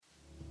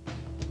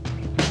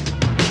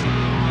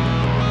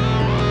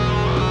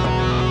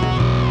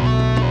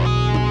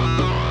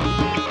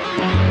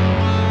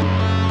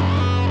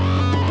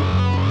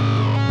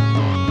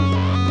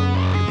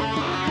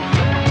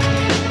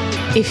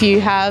if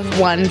you have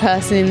one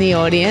person in the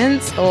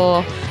audience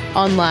or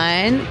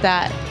online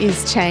that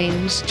is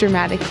changed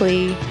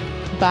dramatically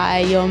by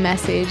your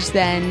message,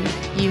 then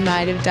you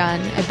might have done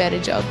a better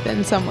job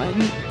than someone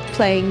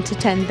playing to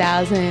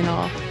 10,000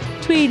 or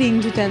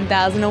tweeting to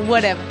 10,000 or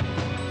whatever.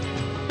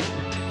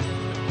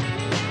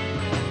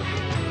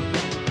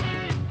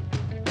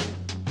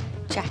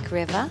 Jack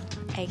River,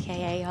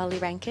 aka Holly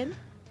Rankin.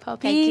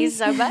 Poppy. Thank you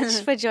so much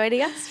for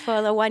joining us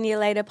for the 1 Year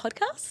Later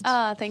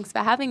podcast. Thanks for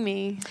having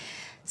me.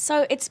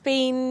 So it's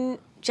been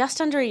just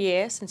under a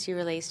year since you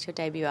released your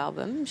debut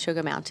album,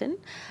 Sugar Mountain.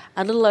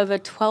 A little over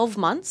 12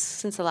 months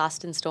since the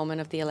last instalment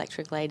of the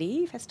Electric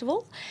Lady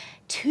Festival.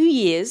 2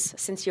 years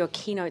since your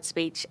keynote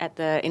speech at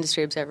the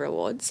Industry Observer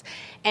Awards.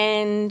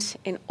 And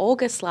in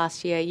August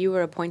last year, you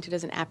were appointed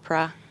as an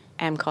APRA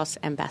AMCOS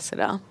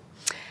ambassador.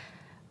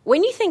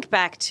 When you think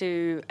back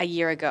to a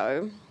year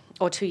ago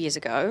or 2 years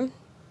ago,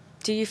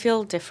 do you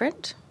feel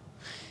different?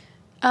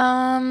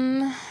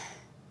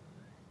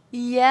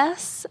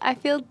 Yes, I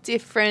feel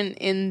different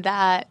in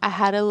that I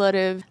had a lot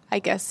of,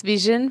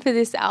 vision for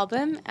this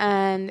album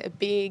and a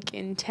big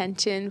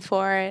intention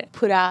for it,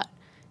 put out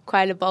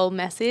quite a bold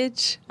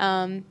message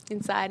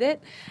inside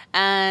it,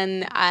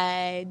 and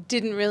I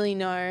didn't really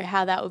know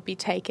how that would be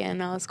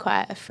taken. I was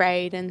quite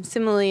afraid, and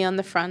similarly on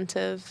the front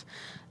of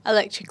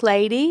Electric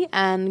Lady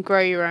and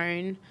Grow Your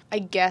Own, I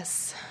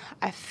guess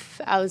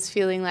I was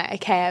feeling like,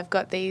 okay, I've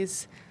got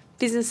these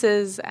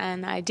businesses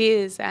and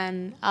ideas,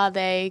 and are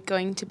they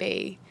going to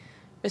be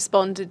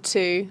responded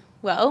to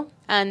well?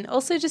 And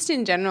also just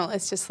in general,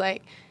 it's just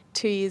like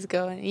 2 years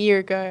ago and a year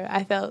ago,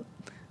 I felt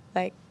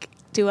like,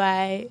 do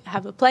I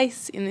have a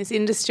place in this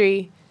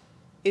industry?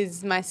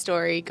 Is my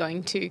story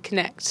going to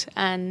connect?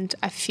 And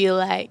I feel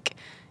like,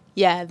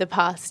 the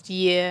past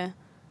year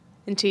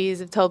and 2 years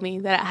have told me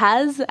that it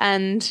has,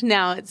 and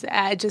now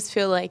I just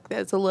feel like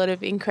there's a lot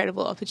of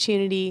incredible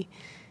opportunity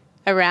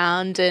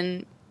around,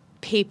 and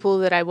people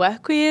that I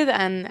work with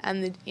and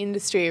the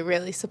industry are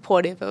really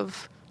supportive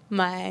of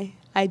my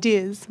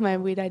ideas, my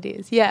weird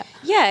ideas. Yeah,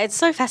 it's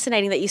so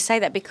fascinating that you say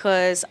that,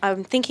 because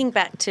I'm thinking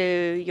back to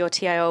your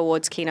TIO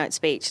Awards keynote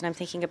speech, and I'm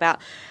thinking about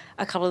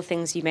a couple of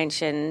things you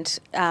mentioned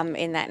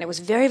in that, and it was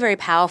very, very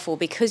powerful,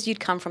 because you'd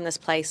come from this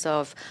place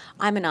of,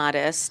 I'm an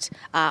artist,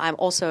 I'm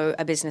also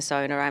a business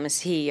owner, I'm a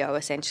CEO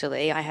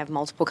essentially, I have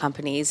multiple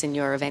companies in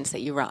your events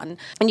that you run,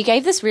 and you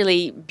gave this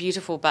really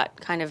beautiful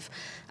but kind of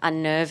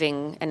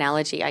unnerving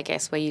analogy, I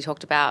guess, where you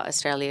talked about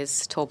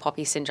Australia's tall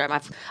poppy syndrome.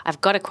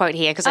 I've got a quote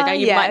here, because I know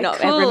you might not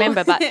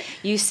remember, but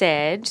you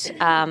said,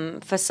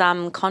 for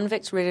some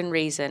convict-ridden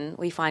reason,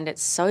 we find it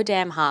so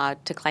damn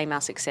hard to claim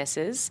our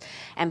successes,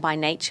 and by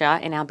nature,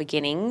 in our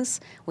beginnings,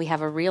 we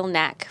have a real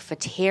knack for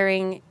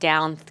tearing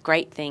down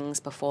great things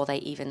before they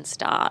even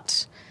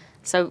start.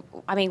 So,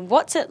 I mean,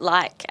 what's it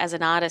like as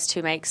an artist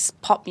who makes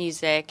pop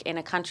music in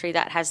a country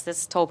that has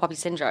this tall poppy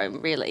syndrome,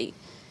 really?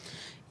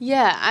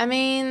 Yeah, I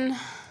mean,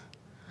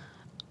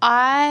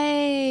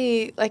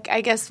 I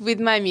guess with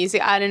my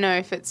music, I don't know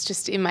if it's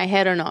just in my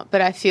head or not,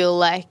 but I feel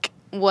like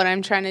what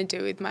I'm trying to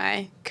do with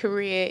my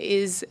career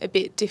is a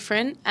bit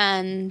different,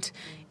 and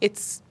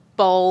it's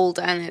bold,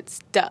 and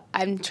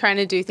I'm trying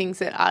to do things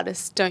that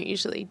artists don't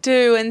usually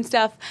do and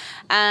stuff.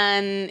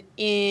 And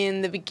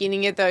in the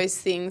beginning of those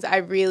things, I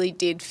really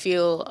did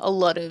feel a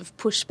lot of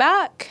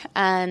pushback,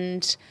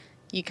 and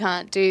you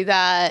can't do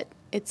that,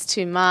 it's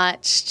too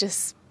much,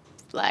 just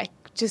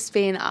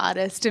be an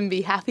artist and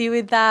be happy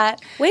with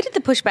that. Where did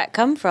the pushback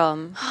come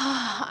from?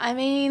 I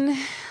mean,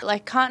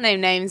 can't name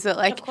names, but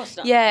of course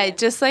not.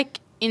 Just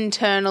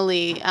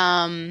internally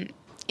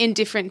in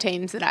different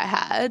teams that I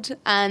had,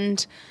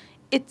 and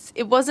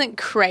it wasn't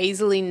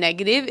crazily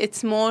negative.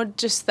 It's more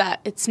just that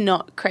it's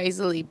not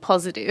crazily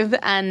positive.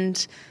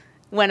 And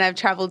when I've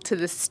travelled to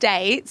the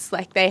States,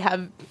 they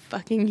have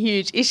fucking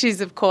huge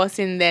issues, of course,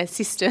 in their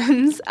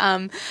systems,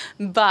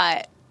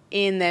 but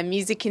in the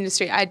music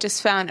industry, I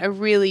just found a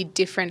really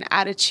different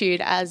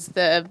attitude as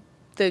the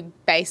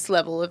base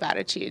level of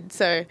attitude.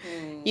 So,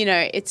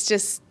 it's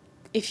just,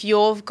 if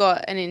you've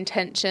got an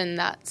intention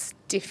that's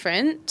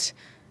different,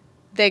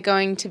 they're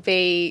going to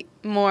be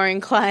more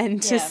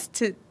inclined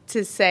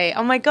to say,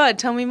 oh my God,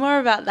 tell me more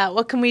about that.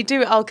 What can we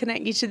do? I'll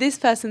connect you to this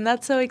person.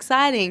 That's so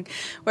exciting.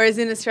 Whereas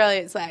in Australia,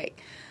 it's like,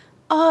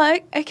 oh,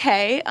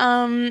 okay,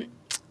 are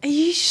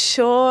you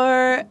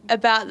sure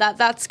about that?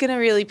 That's going to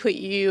really put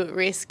you at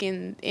risk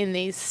in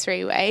these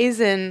three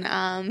ways. And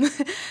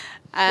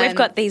we've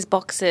got these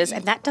boxes,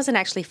 and that doesn't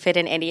actually fit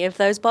in any of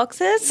those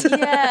boxes.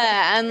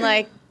 Yeah, and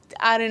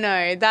I don't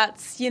know,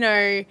 that's,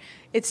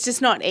 it's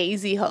just not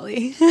easy,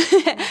 Holly.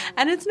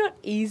 And it's not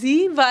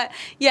easy, but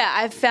yeah,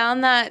 I've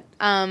found that,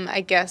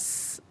 I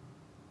guess,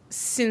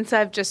 since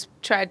I've just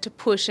tried to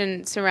push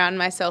and surround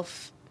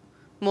myself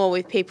more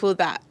with people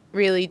that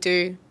really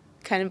do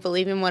kind of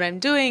believe in what I'm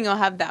doing or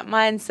have that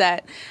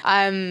mindset,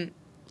 I'm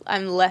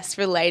less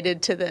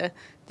related to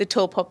the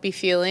tall poppy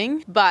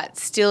feeling. But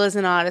still, as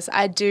an artist,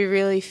 I do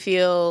really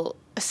feel,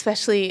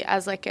 especially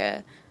as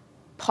a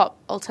pop,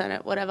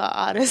 alternate, whatever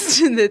artist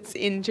that's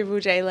in Triple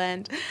J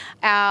land.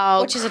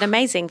 Which is an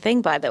amazing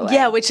thing, by the way.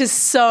 Yeah, which is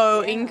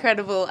so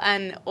incredible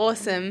and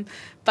awesome.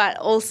 But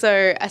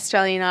also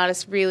Australian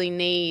artists really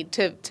need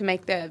to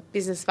make their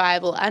business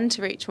viable and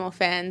to reach more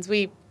fans.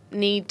 We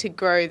need to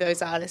grow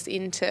those artists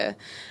into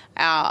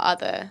our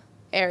other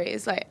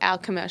areas, like our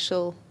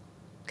commercial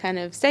kind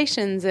of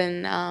stations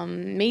and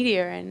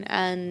media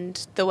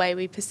and the way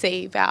we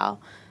perceive our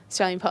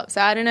Australian pop. So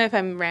I don't know if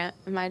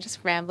am I just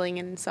rambling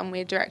in some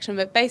weird direction,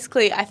 but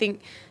basically I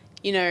think,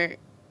 you know,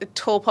 the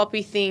tall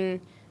poppy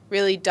thing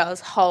really does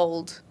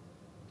hold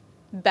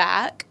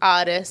back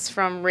artists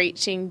from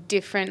reaching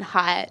different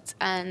heights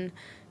and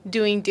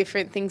doing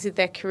different things with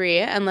their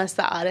career unless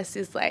the artist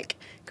is like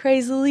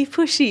crazily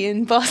pushy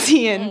and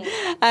bossy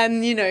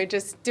and you know,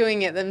 just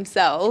doing it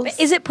themselves. But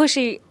is it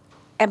pushy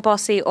and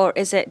bossy, or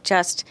is it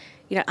just,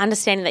 you know,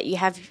 understanding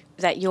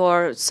that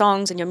your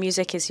songs and your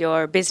music is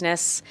your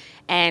business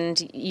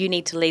and you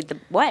need to lead the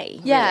way?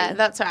 Yeah, really?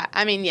 that's right.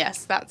 I mean,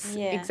 yes, that's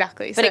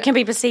exactly. But it can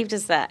be perceived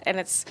as that, and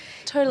it's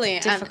totally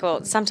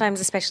difficult.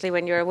 Sometimes, especially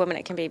when you're a woman,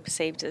 it can be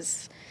perceived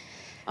as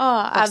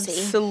bossy.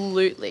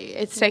 Absolutely.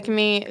 It's taken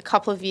me a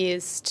couple of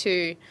years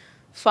to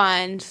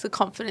find the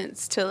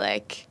confidence to,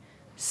 like,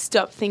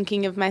 stop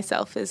thinking of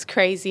myself as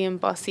crazy and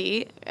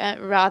bossy.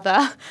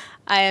 Rather,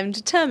 I am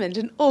determined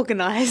and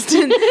organised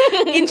and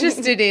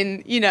interested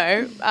in, you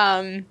know,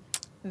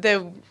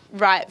 the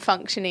right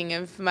functioning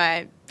of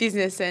my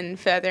business and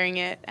furthering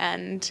it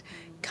and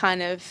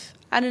kind of,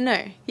 I don't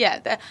know.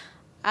 Yeah,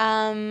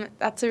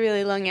 that's a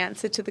really long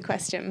answer to the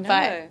question. No.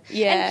 But,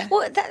 yeah. And,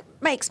 well, that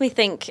makes me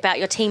think about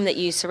your team that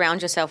you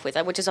surround yourself with,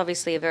 which is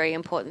obviously a very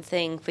important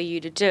thing for you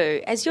to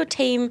do. Is your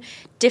team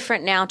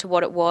different now to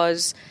what it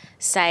was,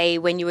 say,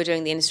 when you were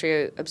doing the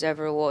Industry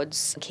Observer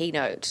Awards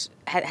keynote?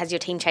 Has your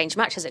team changed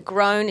much? Has it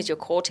grown? Is your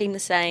core team the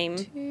same?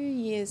 2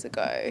 years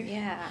ago.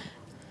 Yeah.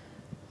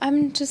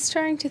 I'm just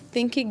trying to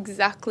think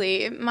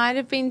exactly. It might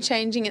have been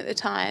changing at the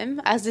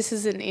time. As this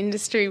is an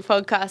industry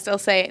podcast, I'll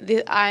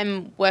say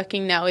I'm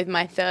working now with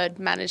my third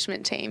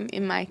management team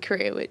in my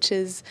career, which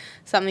is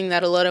something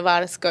that a lot of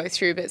artists go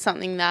through, but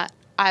something that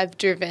I've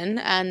driven,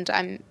 and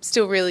I'm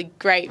still really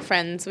great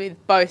friends with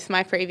both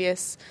my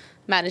previous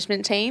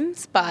management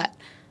teams, but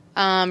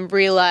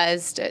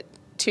realised at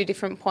two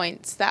different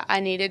points that I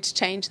needed to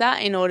change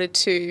that in order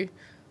to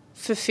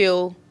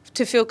feel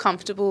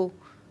comfortable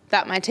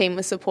that my team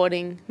was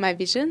supporting my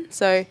vision.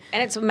 So,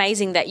 and it's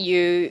amazing that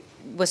you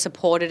were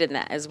supported in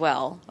that as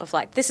well, of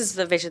like, this is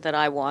the vision that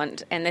I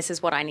want and this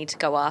is what I need to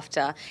go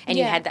after. And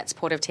you had that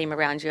supportive team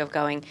around you of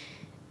going,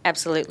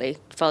 absolutely,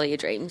 follow your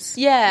dreams.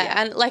 Yeah,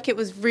 and like it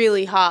was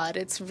really hard.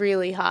 It's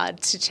really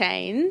hard to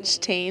change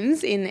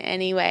teams in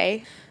any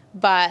way.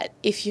 But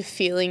if you're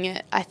feeling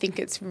it, I think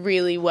it's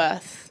really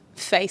worth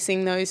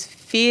facing those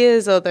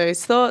fears or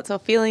those thoughts or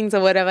feelings or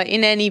whatever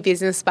in any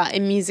business, but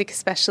in music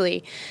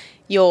especially,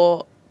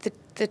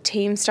 the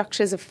team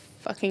structures are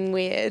fucking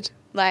weird.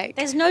 Like,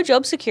 there's no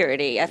job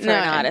security for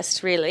an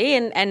artist, really,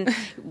 and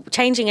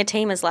changing a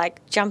team is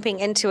like jumping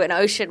into an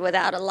ocean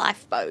without a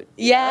lifeboat.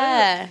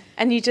 Yeah,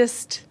 and you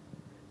just,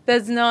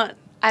 there's not,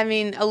 I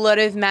mean, a lot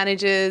of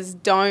managers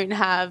don't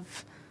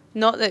have,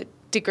 not that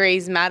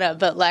degrees matter,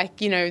 but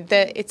like, you know,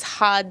 it's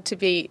hard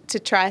to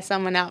try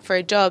someone out for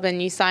a job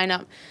and you sign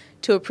up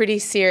to a pretty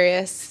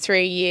serious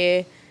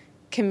 3-year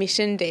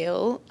commission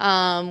deal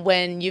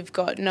when you've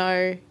got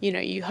no, you know,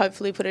 you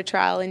hopefully put a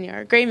trial in your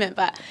agreement.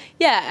 But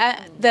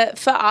yeah,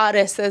 for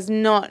artists, there's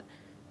not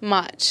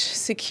much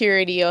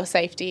security or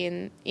safety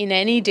in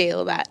any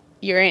deal that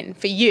you're in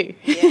for you.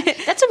 Yeah.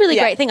 That's a really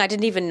great thing. I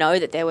didn't even know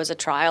that there was a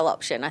trial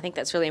option. I think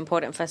that's really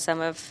important for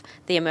some of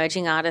the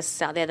emerging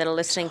artists out there that are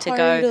listening to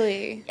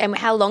go. And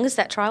how long is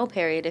that trial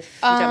period, if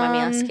you don't mind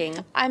me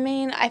asking? I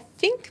mean, I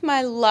think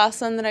my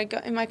last one that I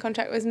got in my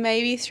contract was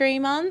maybe 3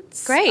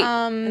 months. Great.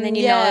 And then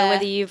you know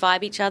whether you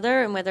vibe each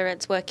other and whether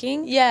it's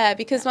working? Yeah,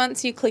 because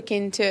once you click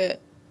into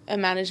a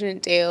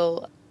management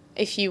deal,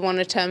 if you want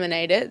to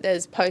terminate it,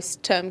 there's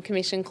post-term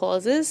commission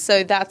clauses.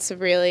 So that's a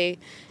really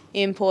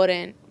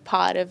important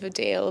part of a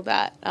deal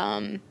that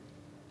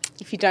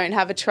if you don't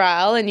have a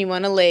trial and you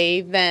want to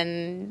leave,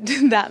 then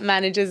that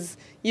manages,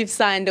 you've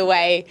signed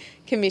away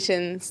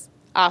commissions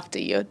after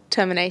your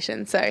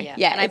termination. So,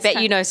 yeah. And I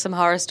bet you know some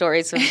horror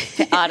stories of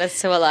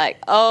artists who are like,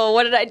 oh,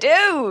 what did I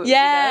do?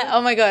 Yeah. You know?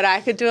 Oh, my God.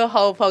 I could do a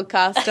whole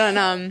podcast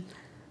on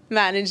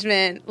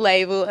management,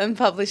 label and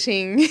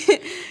publishing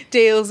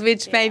deals,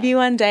 which maybe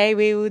one day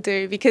we will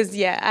do because,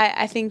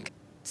 I think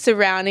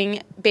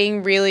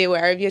being really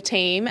aware of your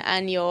team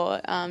and your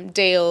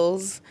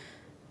deals,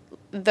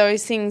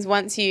 those things,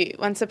 once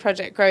the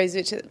project grows,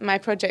 which my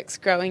project's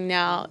growing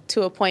now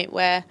to a point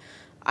where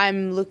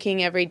I'm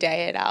looking every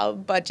day at our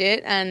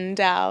budget and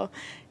our,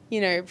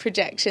 you know,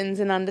 projections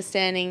and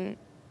understanding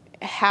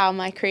how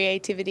my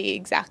creativity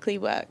exactly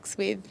works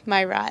with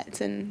my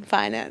rights and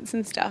finance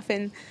and stuff.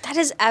 And that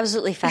is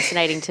absolutely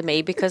fascinating to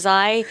me because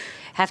I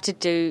have to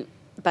do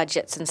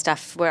budgets and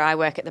stuff where I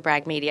work at the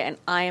Bragg Media and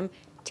I am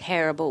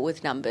terrible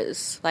with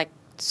numbers, like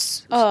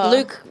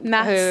Luke,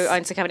 maths. who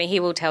owns the company, he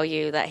will tell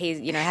you that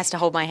he, has to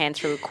hold my hand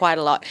through quite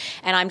a lot.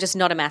 And I'm just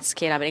not a maths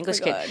kid. I'm an English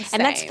kid. Same.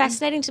 And that's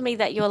fascinating to me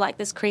that you're like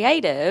this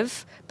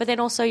creative, but then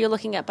also you're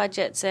looking at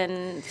budgets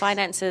and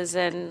finances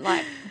and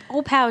like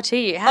all power to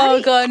you.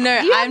 God, no,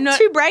 I'm not.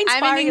 Two brains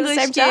I'm an firing at the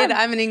English same kid. time.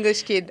 I'm an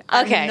English kid.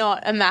 Okay. I'm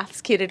not a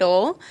maths kid at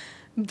all.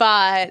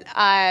 But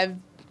I've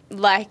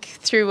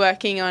through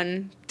working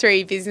on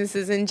 3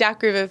 businesses and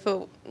Jack River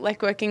for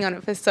working on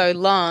it for so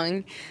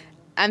long,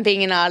 and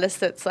being an artist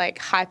that's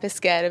hyper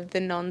scared of the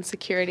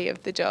non-security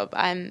of the job,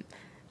 I'm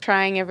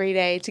trying every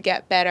day to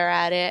get better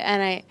at it.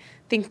 And I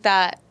think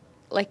that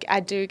I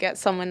do get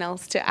someone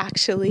else to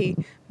actually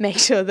make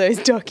sure those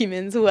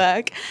documents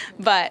work.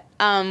 But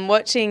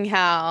watching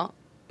how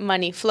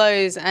money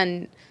flows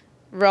and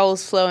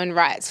roles flow and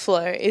rights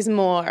flow is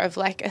more of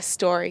a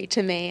story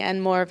to me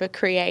and more of a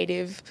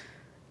creative,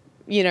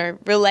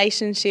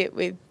 relationship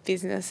with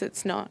business.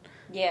 It's not.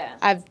 Yeah.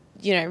 I've,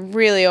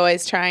 really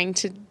always trying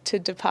to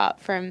depart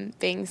from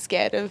being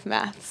scared of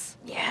maths.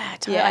 Yeah,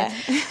 totally.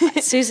 Yeah.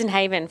 Susan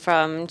Haven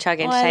from Chug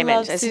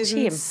Entertainment. I love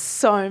Susan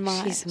so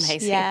much. She's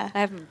amazing. Yeah. I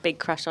have a big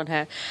crush on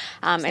her,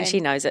 and she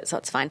knows it, so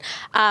it's fine.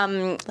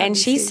 And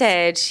she Sus.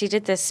 said, she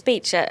did this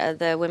speech at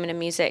the Women in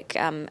Music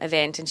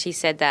event, and she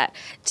said that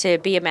to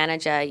be a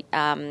manager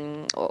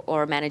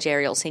or a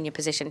managerial senior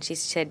position, she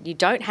said, you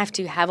don't have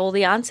to have all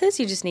the answers,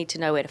 you just need to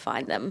know where to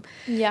find them.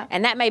 Yeah.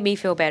 And that made me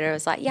feel better. It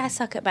was like, yeah, I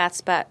suck at maths,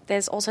 but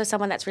there's also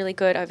someone that's really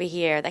good over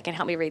here that can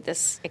help me read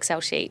this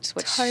Excel sheet,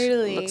 which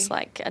looks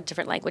like a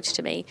different language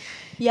to me.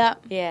 Yeah.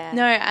 Yeah.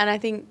 No, and I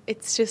think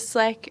it's just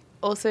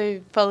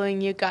also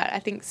following your gut. I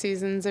think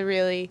Susan's a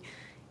really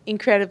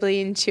incredibly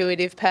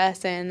intuitive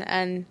person,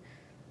 and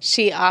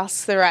she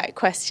asks the right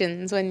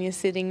questions when you're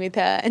sitting with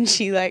her, and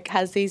she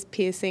has these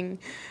piercing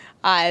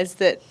eyes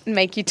that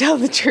make you tell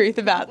the truth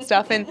about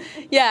stuff. And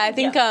yeah, I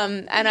think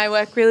and I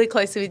work really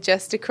closely with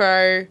Jess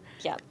DeCrow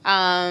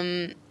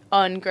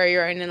on Grow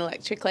Your Own and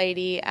Electric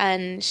Lady,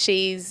 and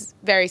she's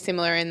very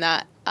similar in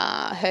that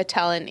her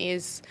talent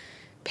is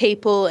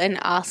people and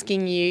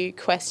asking you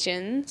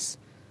questions.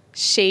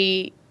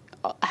 She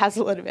has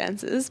a lot of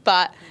answers,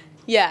 but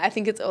yeah, I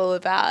think it's all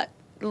about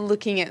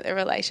looking at the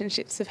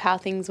relationships of how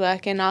things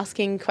work and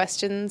asking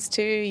questions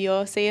to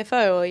your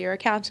CFO or your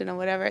accountant or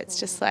whatever. It's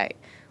just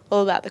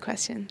all about the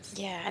questions.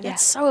 Yeah, and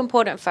it's so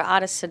important for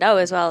artists to know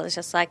as well. It's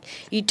just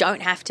you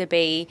don't have to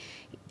be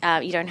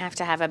you don't have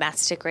to have a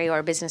maths degree or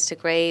a business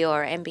degree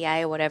or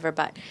MBA or whatever,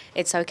 but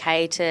it's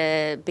okay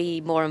to be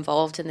more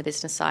involved in the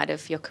business side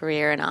of your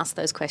career and ask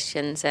those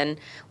questions. And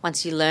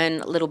once you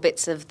learn little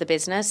bits of the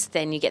business,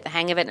 then you get the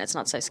hang of it and it's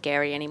not so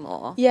scary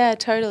anymore. Yeah,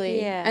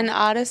 totally. Yeah. And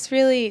artists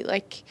really,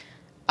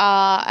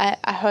 I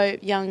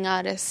hope young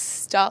artists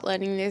start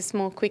learning this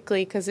more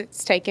quickly, because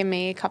it's taken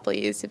me a couple of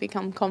years to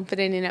become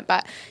confident in it.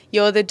 But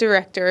you're the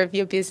director of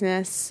your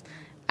business,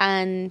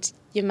 and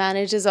your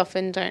managers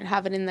often don't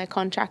have it in their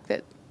contract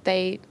that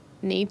they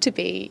need to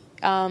be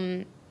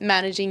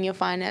managing your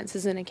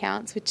finances and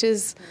accounts, which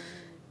is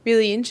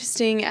really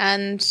interesting.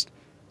 And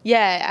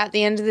yeah, at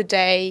the end of the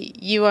day,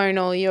 you own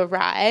all your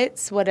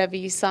rights. Whatever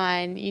you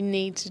sign, you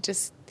need to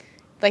just,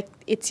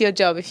 it's your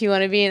job. If you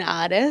want to be an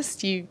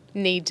artist, you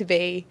need to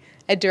be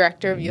a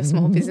director of your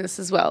small business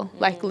as well.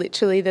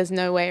 Literally, there's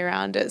no way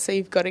around it. So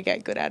you've got to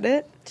get good at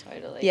it.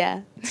 Totally.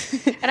 Yeah.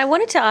 And I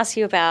wanted to ask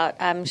you about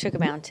Sugar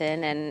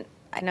Mountain, and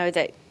I know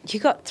that you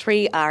got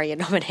 3 ARIA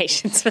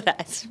nominations for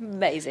that. It's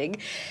amazing.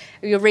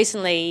 You're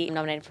recently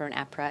nominated for an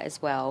APRA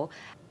as well.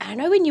 I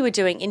know when you were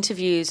doing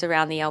interviews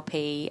around the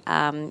LP,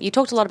 you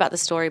talked a lot about the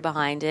story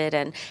behind it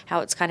and how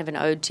it's kind of an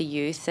ode to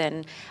youth,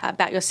 and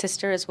about your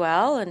sister as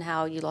well, and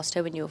how you lost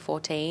her when you were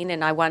 14.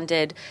 And I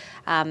wondered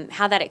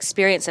how that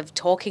experience of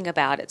talking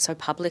about it so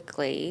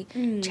publicly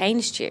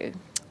changed you.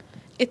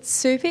 It's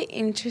super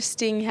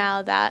interesting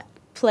how that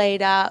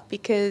played out,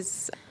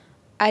 because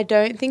I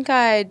don't think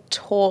I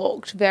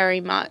talked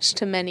very much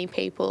to many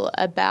people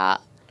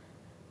about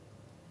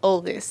all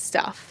this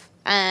stuff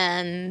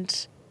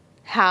and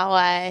how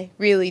I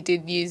really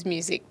did use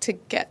music to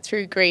get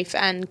through grief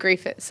and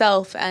grief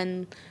itself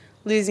and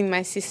losing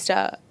my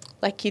sister.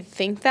 You'd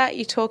think that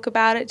you talk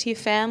about it to your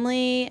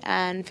family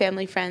and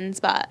family friends,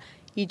 but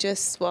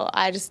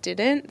I just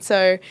didn't.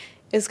 So it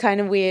was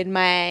kind of weird.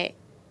 My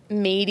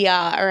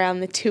media around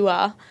the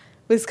tour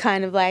was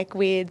kind of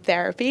weird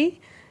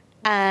therapy.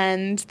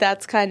 And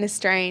that's kind of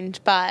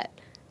strange, but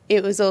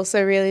it was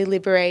also really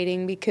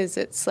liberating, because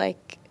it's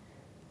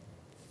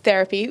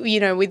therapy,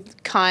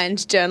 with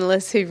kind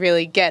journalists who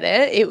really get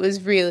it. It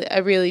was really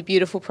a really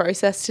beautiful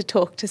process to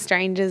talk to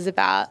strangers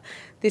about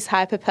this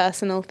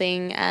hyper-personal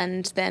thing,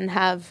 and then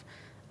have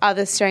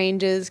other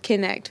strangers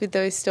connect with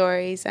those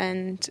stories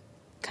and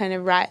kind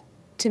of write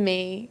to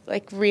me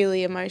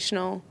really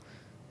emotional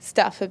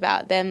stuff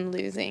about them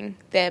losing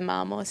their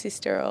mum or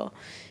sister or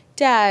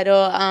dad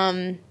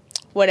or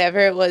whatever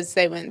it was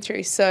they went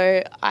through.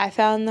 So I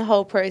found the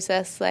whole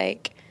process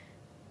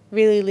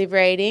really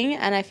liberating,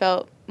 and I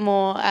felt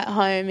more at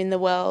home in the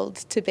world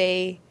to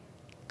be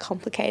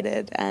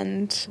complicated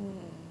and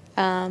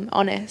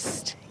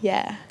honest.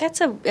 Yeah.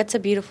 That's a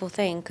beautiful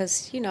thing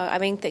because, I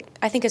mean,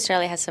 I think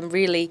Australia has some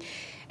really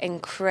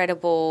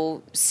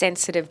incredible,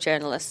 sensitive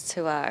journalists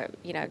who are,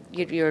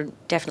 you're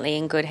definitely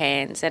in good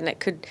hands, and it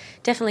could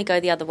definitely go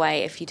the other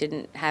way if you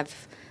didn't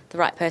have the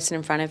right person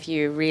in front of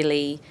you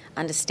really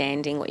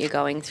understanding what you're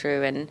going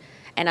through and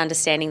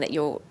understanding that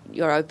you're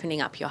opening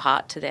up your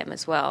heart to them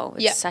as well.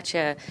 It's such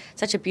a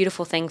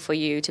beautiful thing for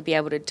you to be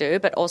able to do,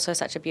 but also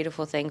such a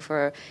beautiful thing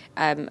for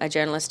a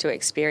journalist to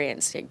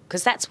experience,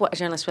 because that's what a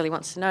journalist really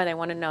wants to know. They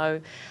want to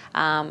know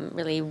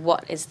really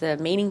what is the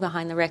meaning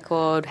behind the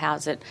record, how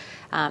did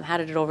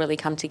it all really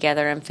come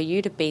together, and for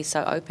you to be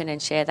so open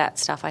and share that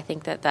stuff, I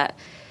think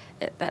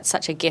that's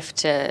such a gift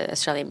to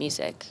Australian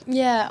music.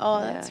 Yeah,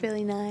 that's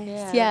really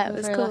nice. Yeah, it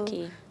was cool.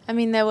 Lucky. I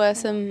mean, there were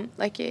some,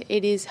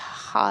 it is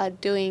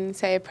hard doing,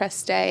 say, a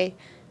press day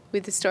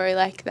with a story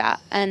like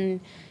that, and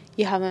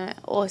you have an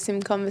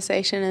awesome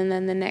conversation, and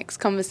then the next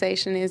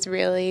conversation is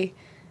really,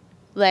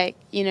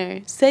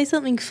 say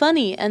something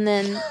funny, and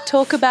then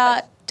talk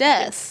about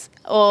death,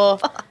 or,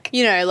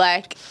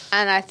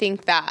 and I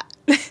think that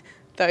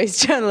those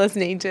journalists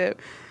need to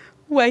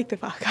wake the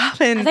fuck up.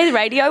 And are they the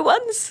radio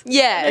ones?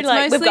 Yeah, it's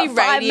mostly we've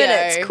got 5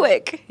 minutes,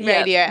 quick.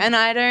 Radio, and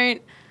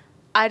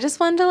I just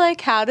wonder,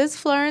 how does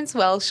Florence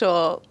Welch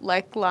or,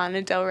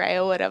 Lana Del Rey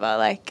or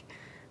whatever,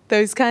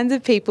 those kinds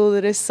of people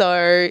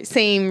that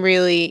seem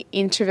really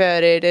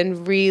introverted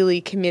and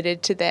really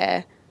committed to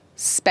their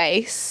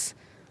space,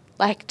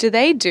 do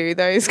they do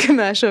those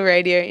commercial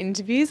radio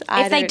interviews?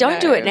 If they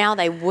don't do it now,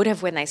 they would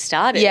have when they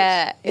started.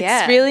 Yeah,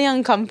 it's really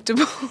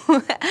uncomfortable.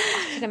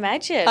 I can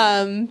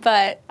imagine.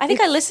 But I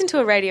think I listened to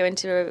a radio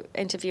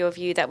interview of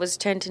you that was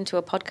turned into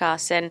a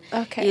podcast, and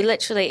you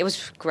literally, it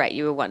was great.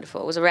 You were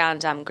wonderful. It was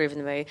around Groove in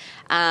the Moo,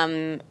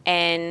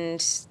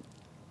 and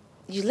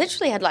you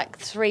literally had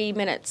 3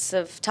 minutes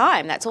of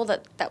time. That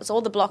was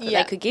all the block that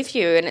they could give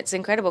you, and it's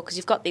incredible because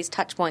you've got these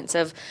touch points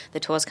of the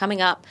tours coming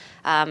up.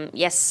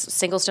 Yes,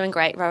 singles doing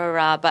great,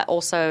 but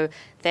also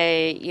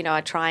they,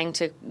 are trying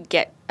to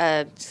get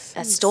a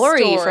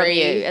story from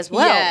you as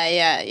well.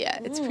 Yeah.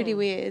 It's pretty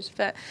weird,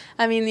 but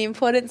I mean, the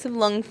importance of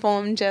long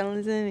form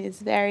journalism is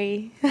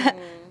very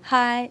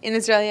high in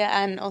Australia,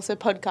 and also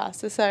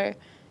podcasts. So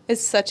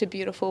it's such a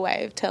beautiful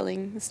way of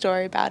telling a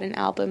story about an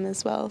album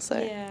as well. So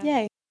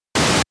yay.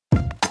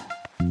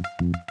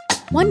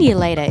 1 Year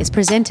Later is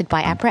presented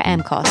by APRA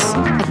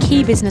AMCOS, a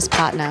key business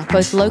partner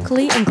both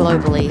locally and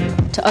globally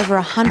to over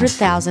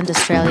 100,000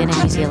 Australian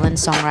and New Zealand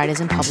songwriters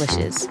and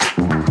publishers.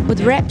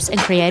 With reps and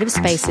creative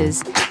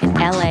spaces in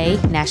LA,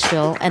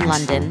 Nashville and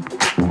London,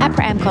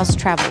 APRA AMCOS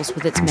travels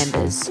with its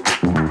members.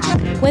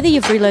 Whether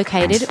you've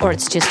relocated or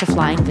it's just a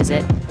flying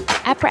visit,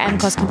 APRA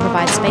AMCOS can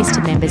provide space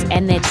to members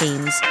and their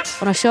teams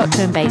on a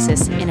short-term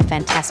basis in a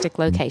fantastic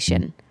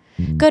location.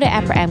 Go to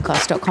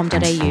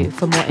apraamcos.com.au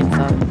for more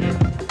info.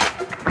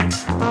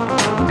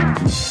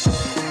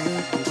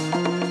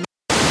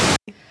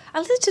 I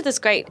listened to this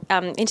great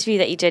interview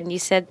that you did, and you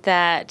said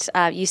that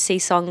you see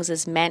songs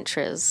as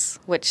mantras,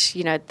 which,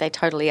 they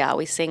totally are.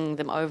 We sing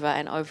them over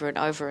and over and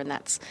over, and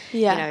that's,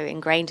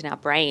 ingrained in our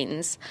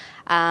brains.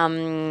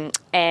 And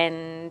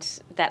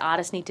that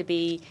artists need to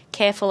be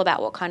careful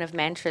about what kind of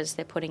mantras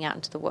they're putting out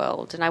into the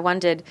world. And I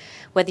wondered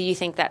whether you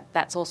think that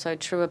that's also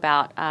true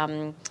about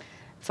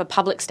for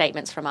public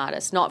statements from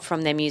artists, not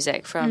from their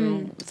music,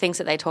 from things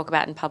that they talk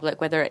about in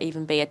public, whether it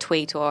even be a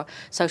tweet or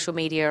social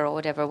media or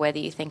whatever, whether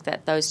you think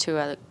that those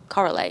two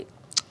correlate.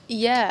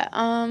 Yeah.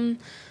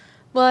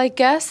 Well, I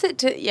guess it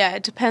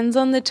depends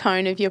on the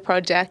tone of your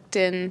project,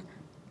 and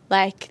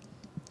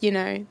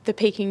the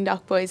Peking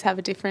Duck Boys have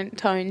a different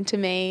tone to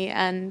me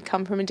and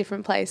come from a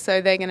different place, so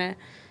they're going to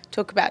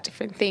talk about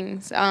different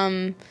things.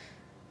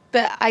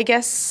 But I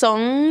guess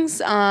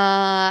songs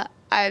are,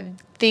 I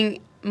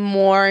think,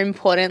 more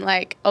important.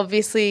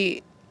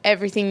 Obviously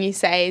everything you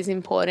say is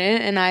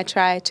important, and I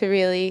try to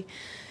really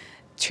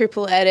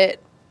triple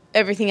edit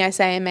everything I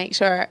say and make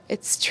sure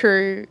it's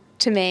true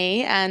to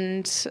me,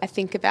 and I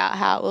think about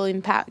how it will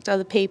impact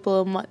other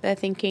people and what they're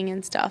thinking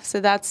and stuff. So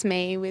that's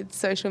me with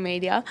social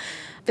media.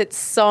 But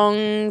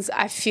songs,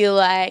 I feel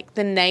like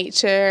the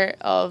nature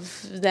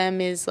of them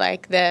is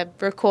they're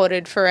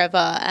recorded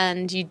forever,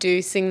 and you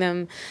do sing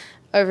them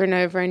over and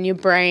over, and your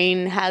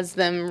brain has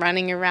them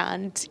running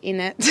around in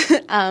it.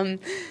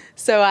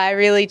 So I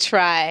really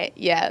try,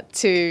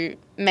 to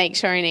make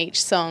sure in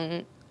each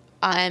song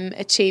I'm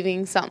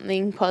achieving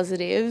something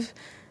positive,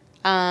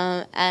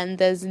 and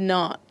there's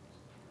not,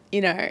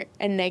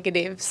 a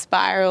negative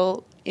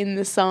spiral in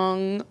the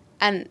song.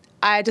 And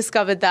I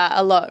discovered that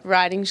a lot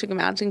writing Sugar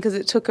Mountain, because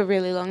it took a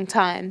really long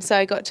time. So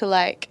I got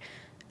to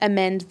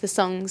amend the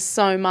songs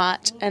so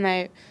much, and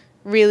I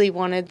really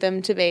wanted them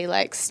to be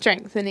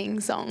strengthening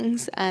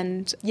songs.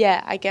 And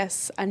I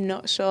guess I'm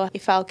not sure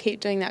if I'll keep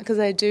doing that, because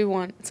I do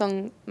want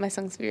my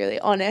songs to be really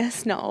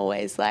honest, not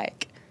always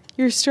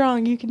you're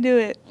strong, you can do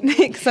it.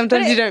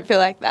 Sometimes you don't feel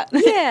like that.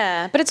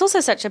 Yeah, but it's also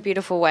such a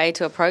beautiful way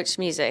to approach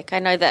music. I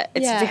know that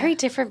it's very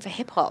different for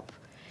hip-hop.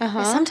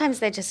 Sometimes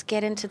they just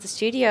get into the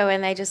studio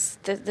and they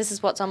just, this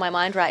is what's on my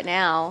mind right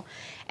now.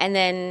 And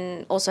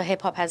then also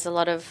hip hop has a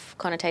lot of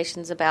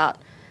connotations about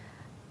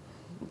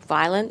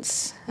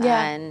violence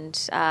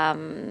and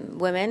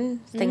women,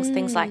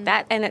 things like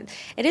that. And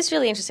it is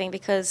really interesting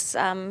because,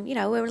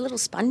 we're little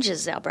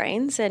sponges, our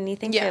brains, and you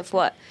think of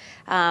what...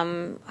 I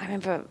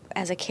remember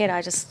as a kid,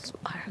 I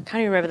can't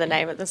even remember the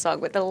name of the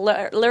song, but the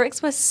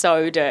lyrics were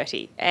so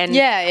dirty. And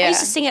I used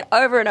to sing it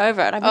over and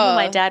over. And I remember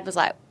my dad was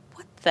like,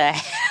 what the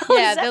hell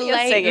is that the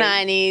late singing?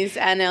 90s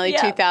and early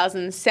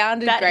 2000s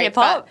sounded that great.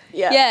 hip-hop?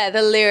 But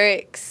the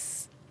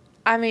lyrics,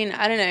 I mean,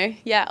 I don't know.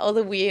 Yeah, all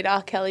the weird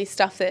R. Kelly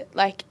stuff that,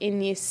 like,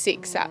 in year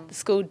 6 at the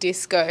school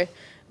disco,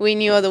 we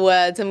knew all the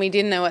words and we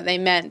didn't know what they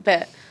meant.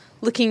 But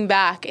looking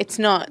back,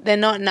 they're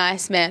not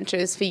nice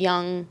mantras for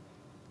young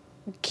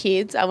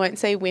kids. I won't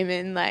say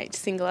women, like, to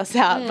single us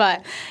out,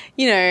 but,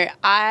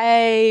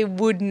 I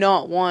would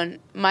not want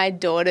my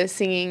daughter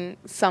singing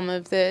some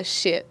of the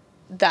shit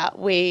that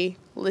we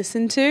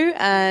listen to,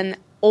 and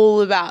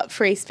all about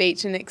free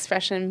speech and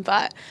expression,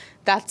 but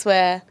that's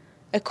where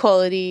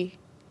equality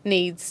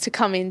needs to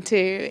come into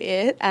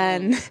it.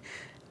 And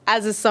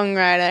as a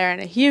songwriter and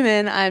a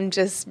human, I'm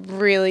just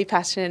really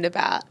passionate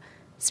about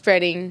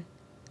spreading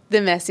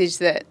the message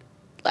that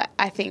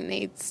I think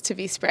needs to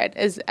be spread,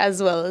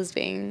 as well as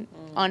being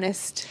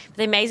honest.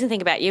 The amazing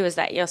thing about you is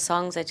that your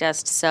songs are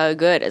just so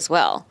good as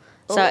well.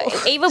 So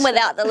even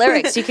without the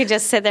lyrics, you could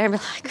just sit there and be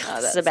like,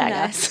 oh, this is a banger.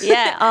 Nice.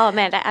 Yeah. Oh,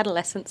 man, that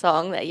Adolescent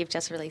song that you've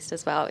just released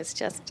as well is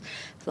just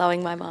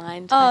blowing my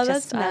mind. Oh,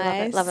 that's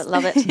nice. I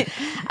love it.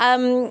 I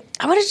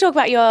wanted to talk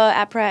about your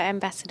APRA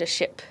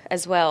ambassadorship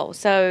as well.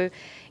 So,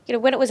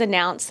 when it was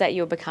announced that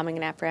you were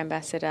becoming an APRA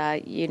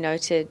ambassador, you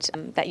noted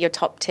that your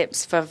top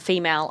tips for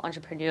female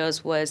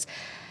entrepreneurs was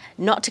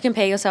not to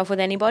compare yourself with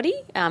anybody.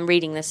 I'm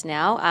reading this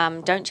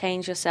now. Don't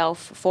change yourself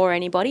for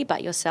anybody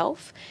but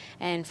yourself,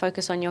 and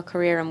focus on your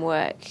career and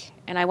work.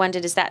 And I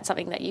wondered, is that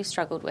something that you've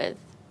struggled with?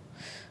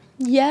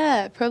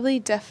 Yeah, probably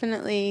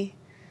definitely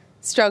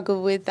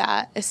struggled with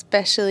that,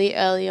 especially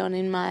early on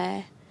in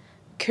my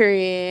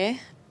career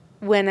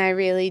when I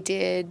really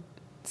did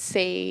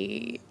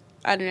see,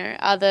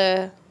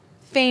 other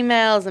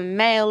females and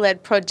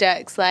male-led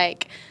projects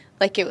like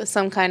it was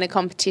some kind of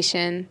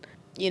competition,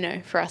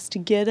 for us to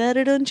get at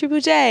it on Triple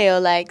J or,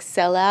 like,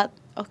 sell out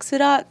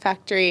Oxford Art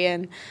Factory.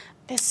 And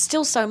there's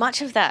still so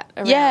much of that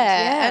around.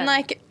 Yeah. And,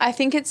 like, I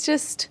think it's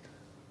just,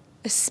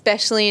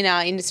 especially in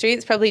our industry,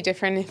 it's probably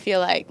different if you're,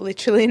 like,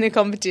 literally in a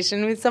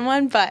competition with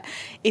someone, but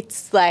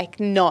it's, like,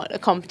 not a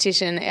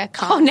competition.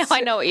 Oh, now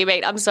I know what you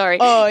mean. I'm sorry.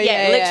 Oh,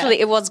 literally,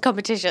 it was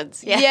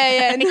competitions.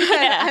 Yeah. No,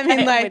 I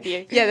mean,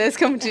 like, there's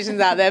competitions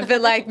out there,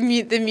 but, like,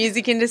 the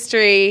music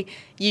industry,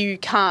 you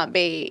can't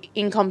be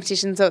in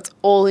competition, so it's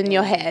all in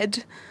your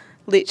head,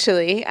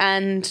 literally.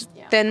 And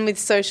then with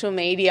social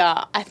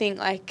media, I think,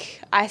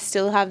 like, I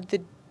still have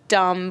the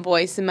dumb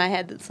voice in my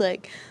head that's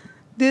like,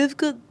 they've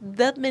got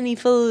that many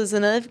followers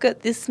and I've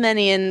got this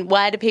many, and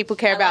why do people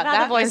care about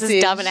that? The voice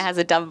is dumb and it has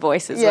a dumb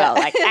voice as well.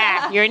 Like,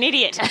 you're an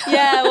idiot.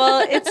 Yeah,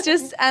 well, it's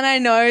just, and I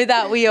know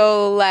that we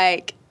all,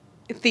 like,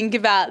 think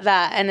about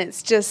that and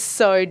it's just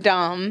so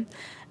dumb.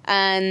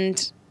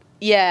 And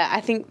yeah,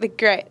 I think the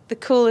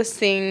coolest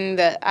thing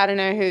that, I don't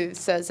know who's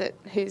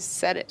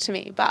said it to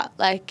me, but,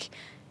 like,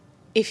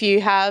 if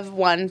you have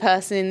one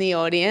person in the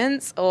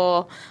audience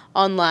or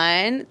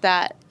online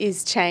that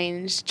is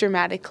changed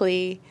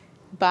dramatically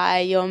by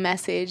your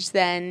message,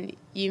 then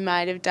you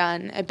might have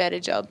done a better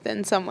job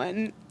than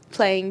someone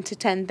playing to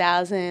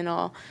 10,000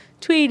 or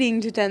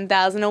tweeting to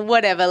 10,000 or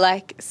whatever.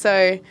 Like,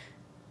 so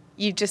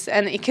you just,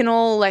 and it can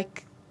all,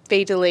 like,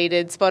 be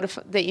deleted.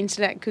 Spotify, the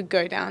internet could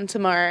go down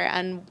tomorrow,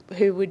 and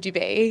who would you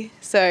be?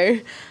 So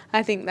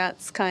I think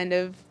that's kind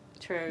of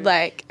true,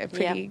 like a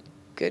pretty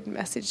good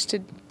message to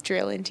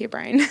drill into your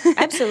brain.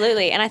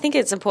 Absolutely. And I think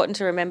it's important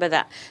to remember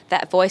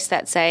that voice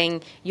that's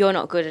saying you're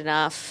not good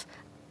enough,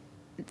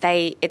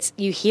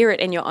 you hear it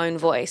in your own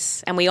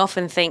voice, and we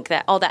often think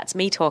that, oh, that's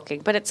me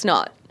talking, but it's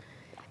not.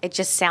 It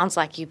just sounds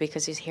like you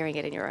because you're hearing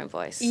it in your own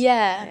voice.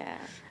 Yeah.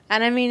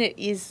 And I mean, it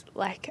is,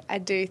 like, I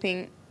do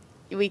think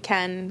we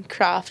can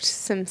craft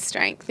some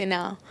strength in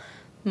our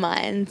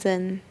minds,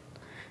 and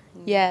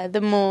the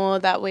more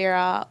that we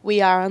are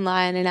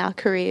online and our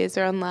careers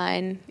are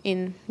online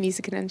in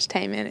music and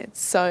entertainment,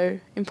 it's so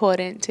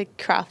important to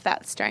craft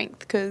that strength,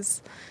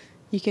 because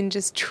you can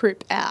just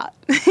trip out.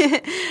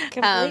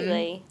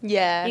 Completely.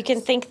 You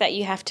can think that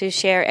you have to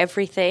share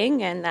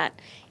everything and that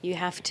you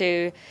have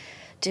to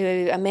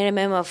do a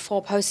minimum of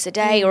 4 posts a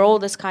day or all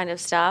this kind of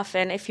stuff.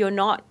 And if you're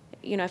not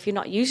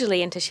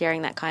usually into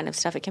sharing that kind of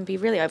stuff, it can be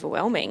really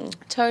overwhelming.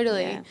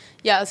 Totally.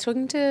 Yeah, I was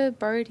talking to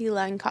Brodie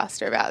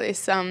Lancaster about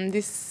this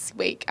this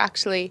week,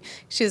 actually.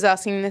 She was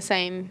asking the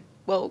same,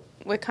 well,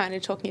 we're kind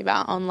of talking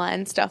about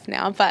online stuff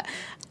now, but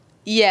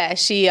yeah,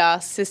 she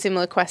asked a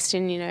similar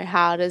question,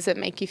 how does it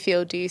make you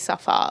feel? Do you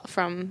suffer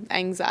from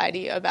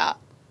anxiety about,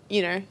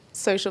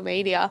 social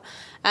media?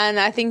 And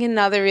I think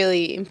another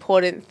really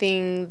important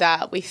thing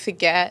that we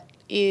forget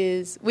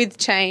is, with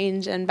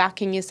change and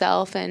backing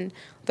yourself and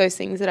those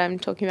things that I'm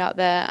talking about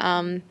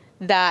there,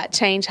 that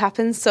change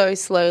happens so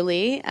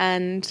slowly,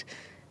 and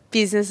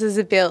businesses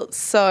are built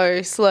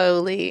so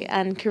slowly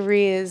and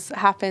careers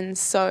happen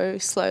so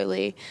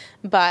slowly,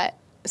 but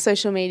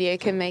social media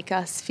can make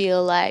us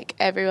feel like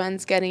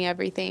everyone's getting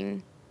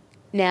everything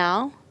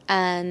now,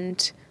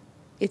 and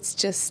it's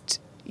just,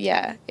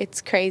 yeah,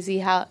 it's crazy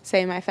how,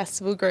 say, my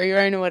festival Grow Your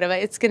Own or whatever,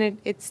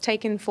 it's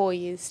taken 4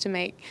 years to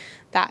make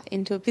that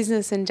into a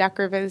business, and Jack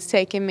River has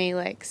taken me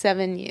like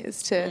 7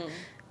 years to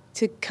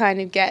kind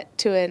of get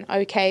to an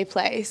okay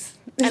place.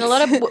 And a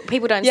lot of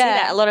people don't see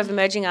that. A lot of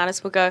emerging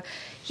artists will go,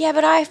 yeah,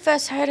 but I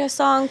first heard her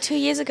song 2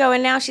 years ago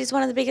and now she's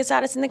one of the biggest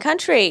artists in the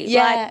country.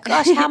 Yeah. Like,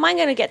 gosh, how am I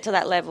going to get to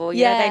that level?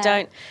 You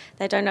know,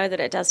 they don't know that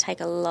it does take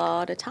a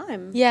lot of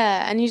time.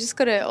 Yeah, and you just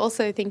got to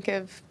also think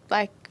of,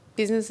 like,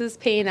 businesses'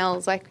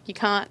 P&Ls. Like, you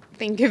can't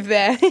think of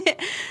their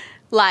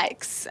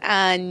likes,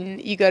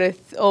 and you got to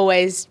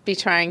always be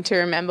trying to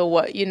remember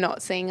what you're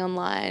not seeing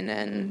online,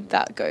 and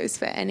that goes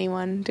for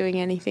anyone doing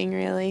anything,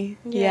 really.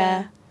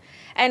 Yeah.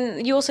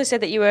 And you also said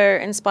that you were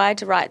inspired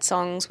to write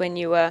songs when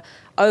you were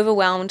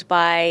overwhelmed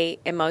by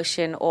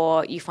emotion,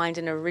 or you find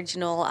an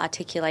original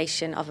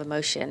articulation of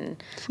emotion.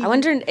 I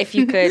wonder if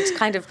you could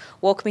kind of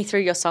walk me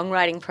through your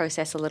songwriting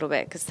process a little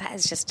bit, because that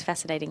is just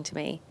fascinating to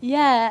me.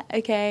 Yeah,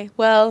 okay.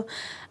 Well,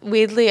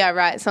 weirdly, I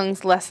write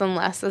songs less and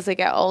less as I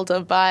get older,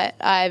 but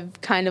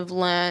I've kind of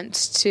learnt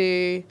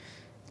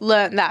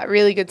that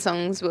really good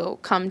songs will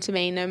come to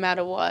me no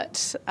matter what.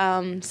 So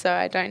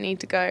I don't need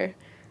to go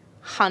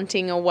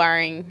hunting or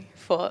worrying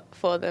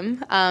for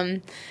them.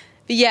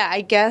 But yeah,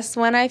 I guess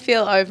when I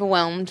feel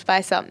overwhelmed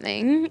by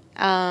something,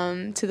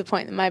 to the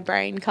point that my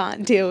brain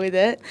can't deal with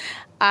it,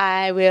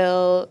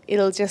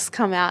 it'll just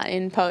come out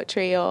in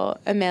poetry or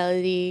a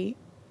melody,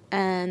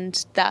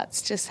 and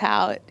that's just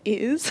how it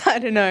is. I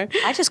don't know.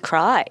 I just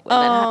cry when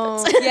that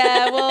happens.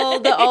 Yeah, well,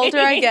 the older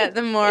I get,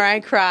 the more I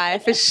cry,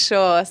 for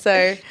sure. So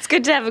it's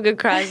good to have a good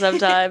cry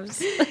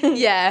sometimes.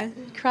 Yeah,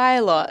 cry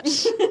a lot.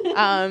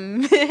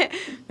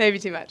 Maybe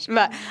too much.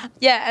 But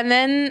yeah, and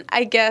then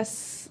I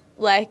guess,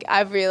 like,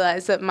 I've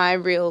realised that my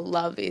real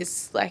love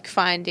is, like,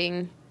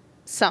 finding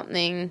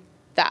something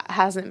that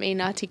hasn't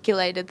been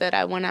articulated that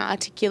I want to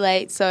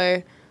articulate.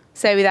 So,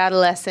 say with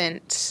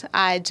Adolescent,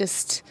 I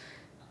just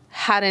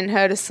hadn't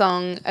heard a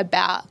song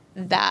about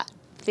that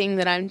thing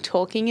that I'm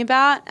talking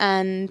about,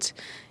 and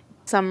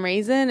for some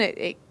reason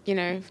it you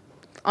know,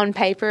 on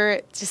paper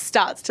it just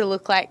starts to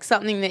look like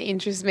something that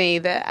interests me,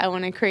 that I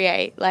want to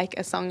create, like,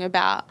 a song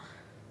about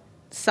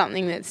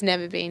something that's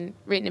never been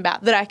written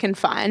about that I can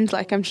find.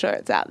 Like, I'm sure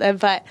it's out there.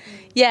 But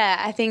yeah,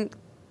 I think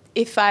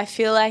if I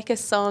feel like a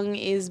song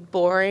is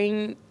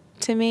boring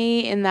to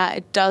me in that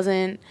it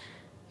doesn't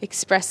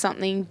express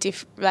something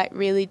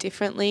really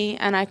differently,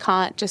 and I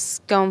can't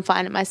just go and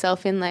find it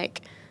myself in,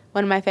 like,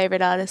 one of my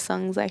favourite artists'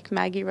 songs, like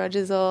Maggie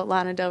Rogers or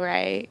Lana Del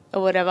Rey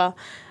or whatever,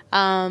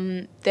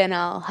 then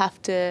I'll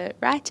have to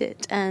write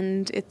it,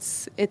 and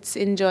it's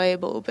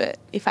enjoyable. But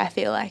if I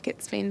feel like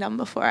it's been done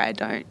before, I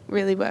don't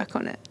really work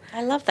on it.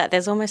 I love that.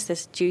 There's almost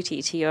this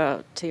duty to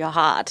your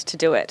heart to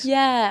do it.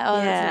 Yeah. Oh,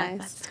 that's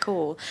nice. That's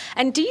cool.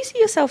 And do you see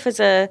yourself as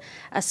a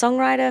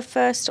songwriter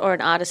first or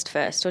an artist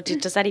first, or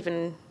does that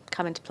even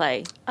come into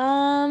play?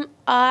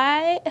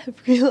 I have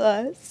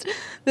realised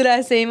that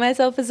I see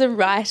myself as a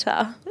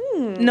writer,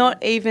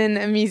 not even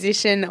a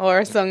musician or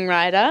a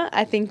songwriter.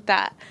 I think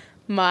that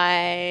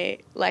my,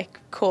 like,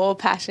 core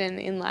passion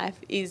in life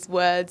is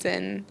words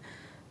and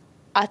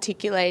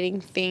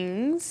articulating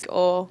things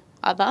or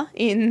other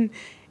in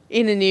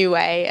a new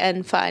way,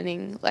 and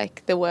finding,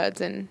 like, the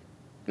words and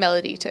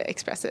melody to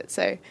express it.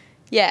 So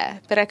yeah,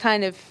 but I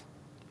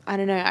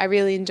don't know, I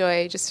really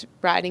enjoy just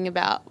writing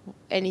about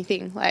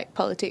anything, like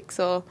politics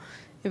or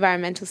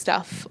environmental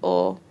stuff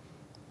or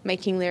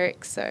making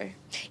lyrics. So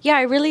yeah,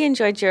 I really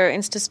enjoyed your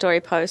Insta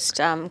story post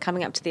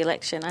coming up to the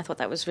election. I thought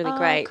that was really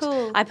great.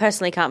 Cool. I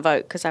personally can't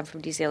vote because I'm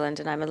from New Zealand,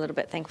 and I'm a little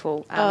bit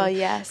thankful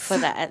for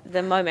that at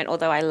the moment,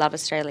 although I love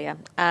Australia.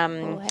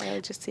 Hail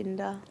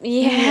Jacinda.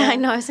 Yeah, I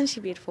know, isn't she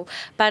beautiful?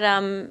 But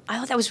I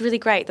thought that was really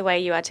great, the way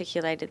you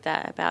articulated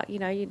that about, you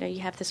know, you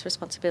have this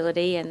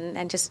responsibility,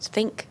 and just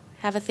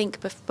have a think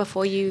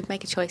before you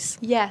make a choice.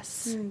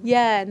 Yes.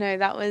 Yeah, no,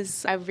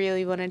 I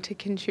really wanted to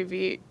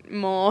contribute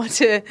more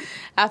to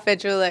our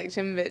federal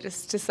election, but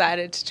just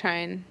decided to try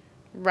and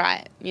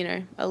write, you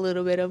know, a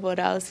little bit of what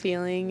I was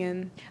feeling.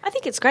 And I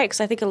think it's great,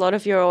 because I think a lot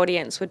of your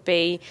audience would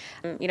be,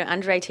 you know,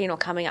 under 18 or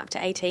coming up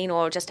to 18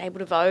 or just able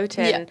to vote.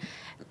 And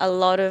a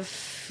lot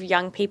of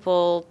young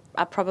people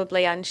are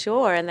probably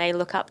unsure, and they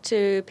look up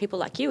to people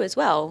like you as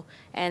well.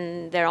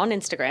 And they're on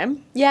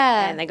Instagram.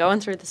 Yeah. And they're going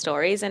through the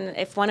stories. And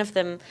if one of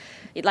them,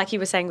 like you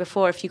were saying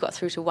before, if you got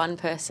through to one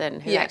person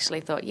who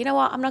actually thought, you know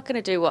what, I'm not going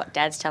to do what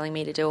Dad's telling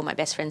me to do or my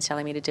best friend's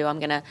telling me to do, I'm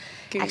going to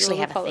actually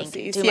have a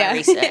think, do my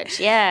research.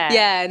 Yeah.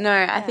 Yeah, no,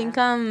 I think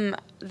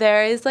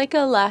there is, like,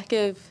 a lack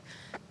of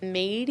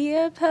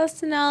media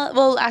personnel.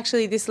 Well,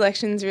 actually, this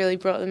election's really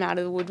brought them out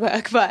of the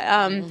woodwork, but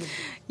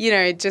you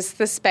know, just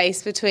the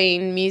space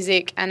between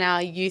music and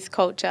our youth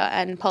culture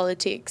and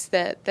politics,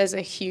 that there's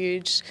a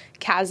huge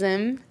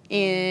chasm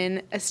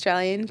in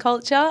Australian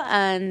culture,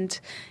 and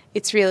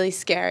it's really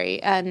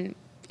scary. And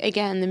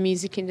again, the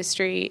music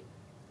industry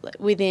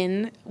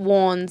within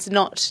warns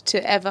not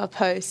to ever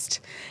post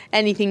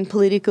anything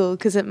political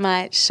because it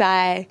might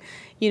shy,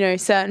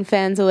 certain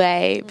fans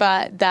away.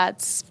 But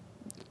that's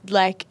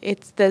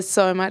there's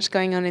so much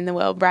going on in the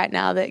world right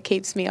now that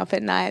keeps me up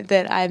at night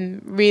that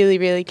I'm really,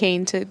 really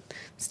keen to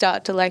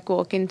start to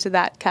walk into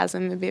that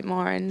chasm a bit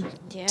more and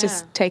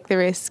just take the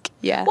risk.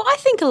 Yeah. Well, I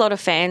think a lot of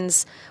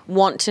fans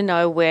want to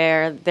know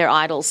where their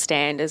idols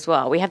stand as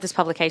well. We have this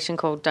publication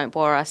called Don't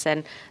Bore Us,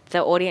 and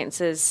the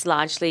audience is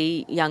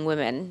largely young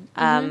women.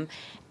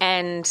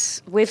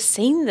 And we've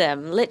seen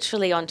them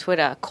literally on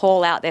Twitter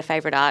call out their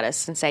favourite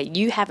artists and say,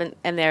 you haven't,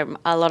 and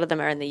a lot of them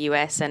are in the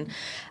US, and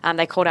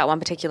they called out one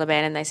particular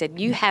band and they said,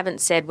 you haven't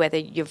said whether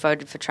you've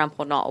voted for Trump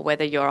or not, or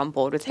whether you're on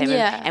board with him,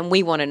 and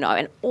we want to know.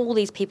 And all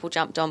these people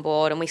jumped on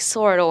board, and we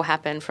saw it all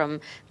happen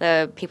from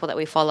the people that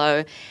we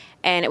follow.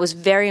 And it was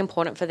very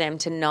important for them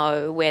to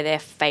know where their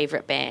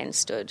favourite band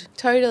stood.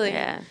 Totally.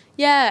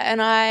 Yeah, and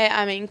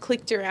I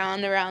clicked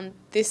around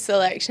this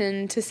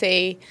election to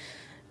see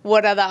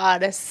what other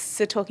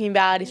artists are talking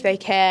about, if they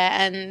care,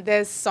 and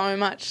there's so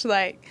much,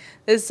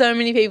 there's so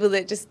many people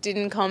that just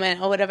didn't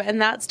comment or whatever,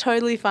 and that's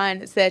totally fine,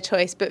 it's their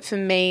choice. But for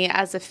me,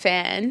 as a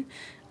fan,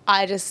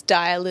 I just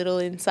die a little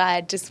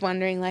inside just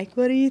wondering,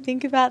 what do you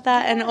think about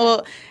that?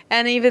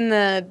 And even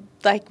the,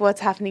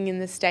 what's happening in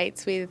the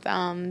States with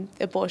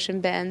abortion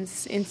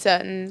bans in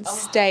certain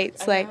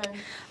states,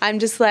 I'm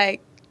just,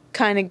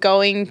 kind of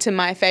going to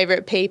my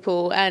favourite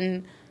people,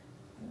 and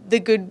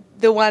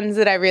the ones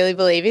that I really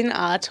believe in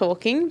are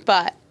talking,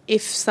 but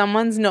if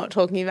someone's not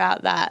talking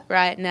about that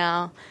right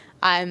now,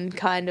 I'm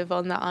kind of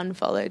on the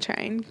unfollow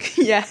train.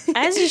 Yeah.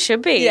 As you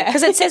should be,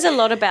 because it says a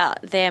lot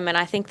about them, and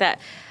I think that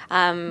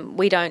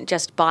we don't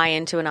just buy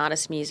into an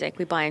artist's music,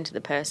 we buy into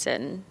the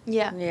person.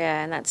 Yeah.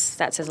 Yeah, and that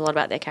says a lot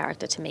about their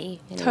character to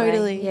me. Anyway.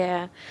 Totally.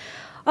 Yeah.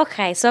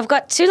 Okay, so I've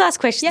got two last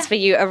questions for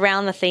you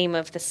around the theme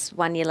of this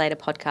 1 Year Later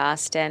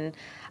podcast, and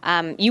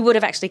you would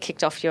have actually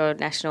kicked off your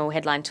national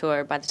headline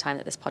tour by the time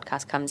that this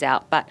podcast comes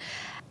out. But,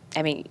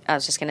 I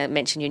was just going to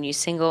mention your new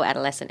single,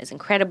 Adolescent, is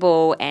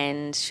incredible,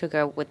 and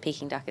Sugar with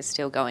Peking Duck is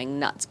still going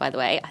nuts, by the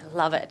way. I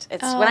love it.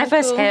 When I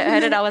first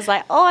heard it, I was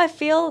like, I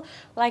feel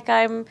like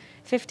I'm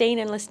 15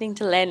 and listening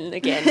to Len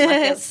again.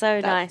 It's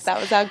so nice.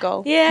 That was our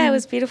goal. Yeah, it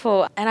was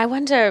beautiful. And I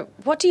wonder,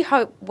 what do you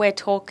hope we're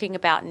talking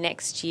about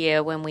next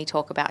year when we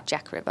talk about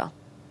Jack River?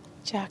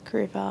 Jack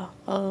River.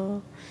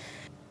 Oh,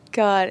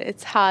 God,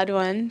 it's a hard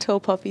one. Tall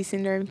poppy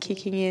syndrome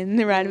kicking in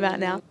right about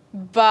now.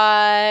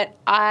 But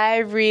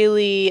I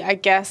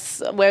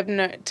guess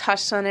we've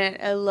touched on it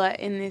a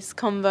lot in this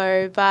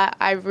convo, but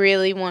I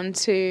really want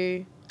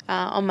to,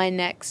 on my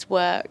next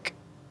work,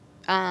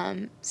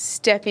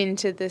 step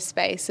into the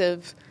space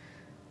of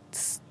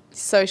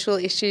social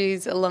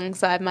issues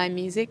alongside my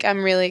music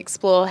and really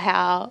explore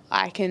how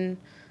I can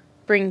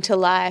bring to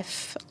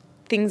life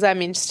things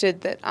I'm interested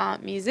that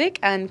aren't music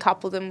and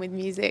couple them with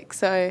music.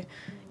 So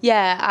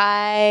yeah,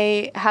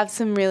 I have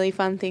some really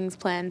fun things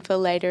planned for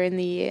later in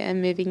the year and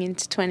moving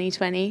into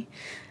 2020.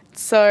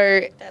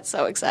 So that's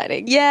so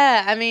exciting.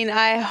 Yeah,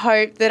 I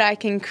hope that I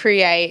can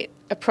create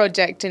a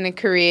project and a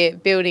career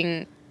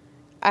building,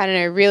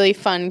 really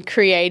fun,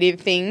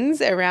 creative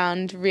things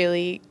around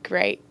really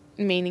great,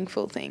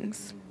 meaningful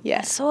things. Yeah.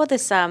 I saw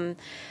this,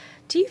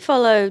 do you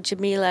follow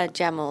Jamila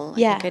Jamal?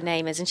 Yeah. I think her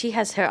name is. And she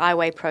has her I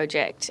Way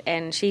project,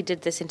 and she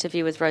did this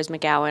interview with Rose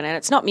McGowan, and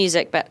it's not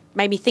music, but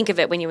made me think of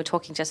it when you were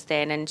talking just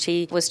then. And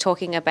she was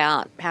talking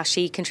about how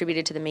she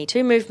contributed to the Me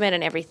Too movement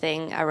and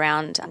everything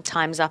around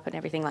Time's Up and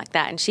everything like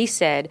that. And she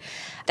said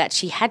that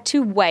she had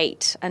to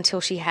wait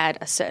until she had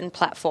a certain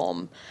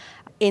platform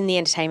in the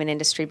entertainment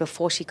industry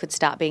before she could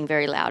start being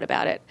very loud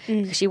about it.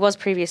 Because she was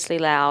previously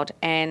loud,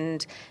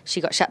 and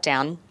she got shut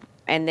down.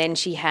 And then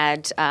she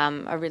had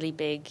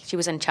she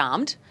was in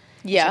Charmed.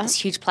 Yeah. She had this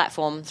huge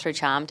platform through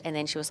Charmed. And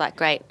then she was like,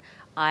 great,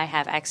 I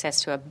have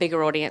access to a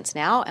bigger audience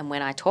now. And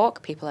when I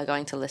talk, people are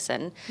going to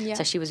listen. Yeah.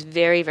 So she was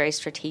very, very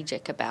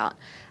strategic about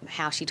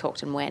how she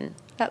talked and when.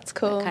 That's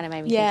cool. It kind of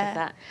made me think of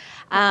that.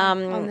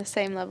 On the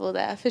same level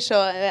there, for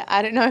sure.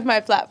 I don't know if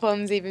my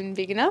platform's even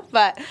big enough,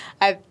 but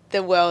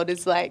the world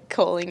is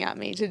calling at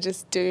me to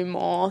just do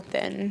more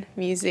than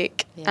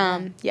music.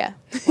 Yeah.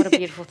 What a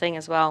beautiful thing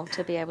as well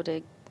to be able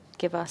to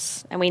give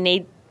us, and we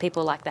need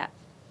people like that.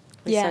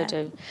 We so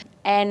do.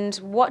 And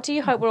what do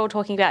you hope we're all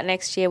talking about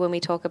next year when we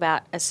talk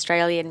about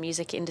Australian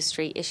music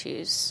industry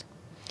issues?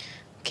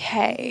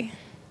 Okay.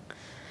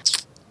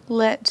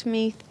 Let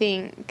me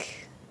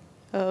think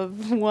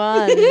of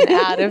one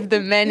out of the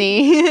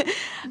many.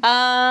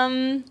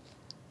 Can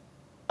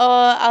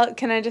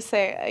I just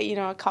say,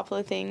 a couple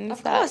of things?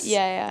 Of course.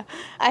 Yeah.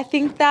 I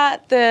think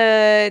that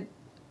the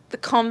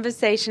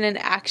conversation and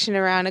action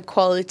around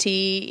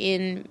equality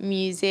in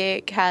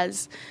music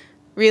has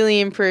really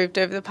improved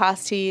over the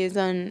past 2 years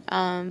on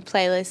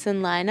playlists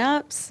and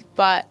lineups,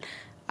 but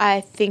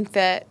I think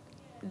that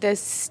there's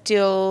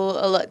still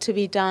a lot to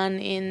be done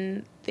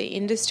in the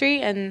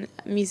industry and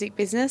music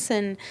business,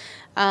 and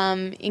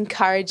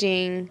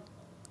encouraging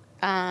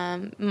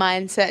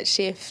mindset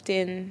shift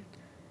in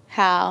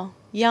how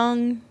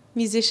young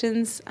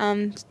musicians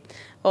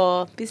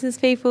or business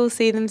people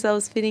see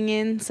themselves fitting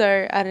in.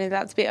 So I don't know,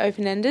 that's a bit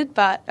open-ended,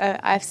 but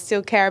I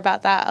still care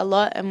about that a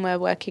lot, and we're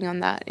working on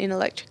that in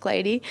Electric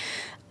Lady.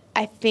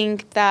 I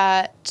think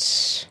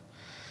that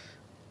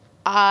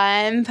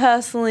I'm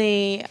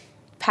personally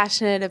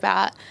passionate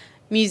about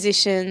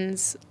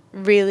musicians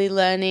really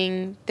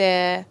learning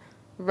their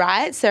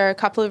rights. There are a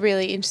couple of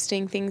really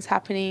interesting things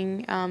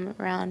happening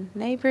around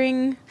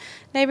neighbouring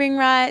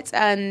rights,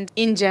 and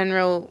in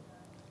general,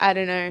 I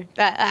don't know,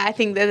 I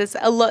think there's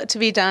a lot to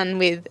be done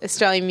with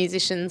Australian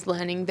musicians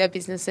learning their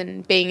business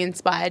and being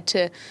inspired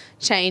to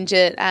change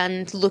it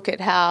and look at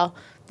how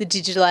the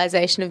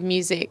digitalisation of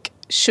music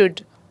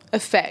should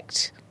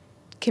affect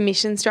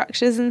commission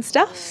structures and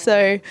stuff.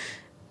 So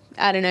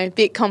I don't know, a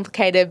bit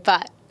complicated,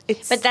 but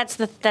that's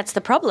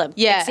the problem.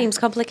 Yeah. It seems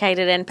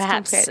complicated, and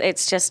perhaps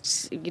it's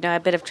just, a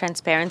bit of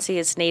transparency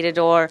is needed,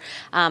 or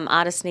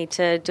artists need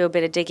to do a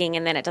bit of digging,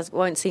 and then it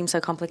won't seem so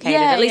complicated,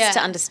 at least to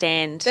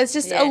understand. There's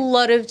just a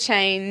lot of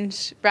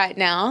change right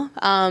now,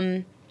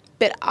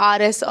 but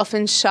artists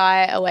often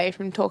shy away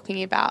from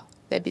talking about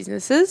their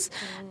businesses.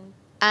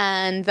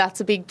 And that's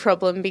a big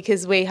problem,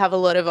 because we have a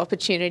lot of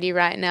opportunity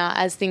right now.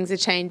 As things are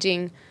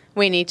changing,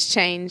 we need to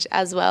change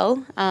as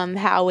well,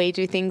 how we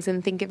do things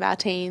and think of our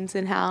teams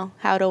and how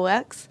it all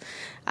works.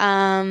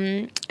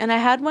 And I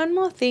had one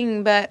more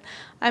thing, but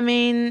I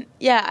mean,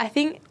 I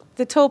think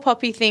the Tall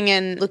Poppy thing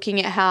and looking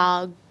at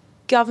how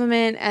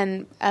government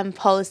and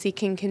policy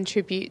can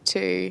contribute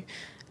to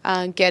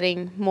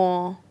getting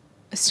more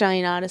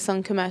Australian artists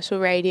on commercial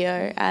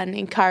radio and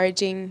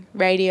encouraging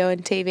radio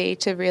and TV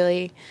to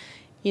really,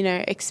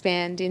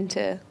 expand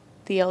into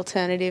the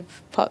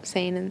alternative pop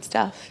scene and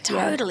stuff.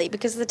 Totally,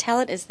 because the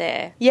talent is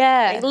there.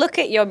 Yeah. Like, look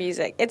at your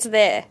music. It's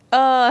there.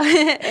 Oh.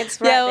 It's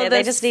right there.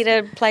 They just need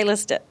to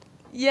playlist it.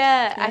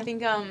 Yeah, I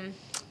think,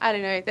 I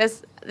don't know,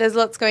 there's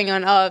lots going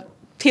on. Oh,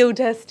 pill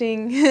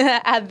testing,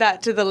 add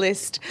that to the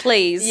list.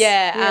 Please.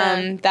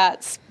 Yeah.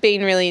 That's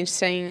been really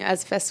interesting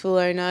as a festival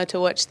owner to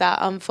watch that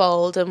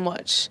unfold and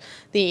watch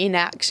the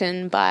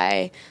inaction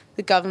by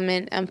the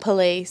government and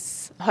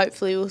police.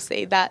 Hopefully we'll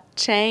see that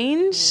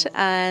change.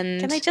 And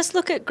can they just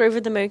look at Groove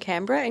of the Moon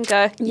Canberra and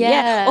go,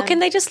 yeah? Or can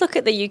they just look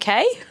at the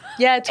UK?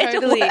 Yeah,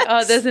 totally.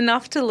 Oh, there's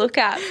enough to look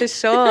at for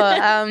sure.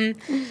 The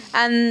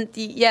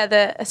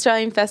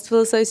Australian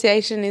Festival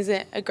Association is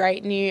a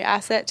great new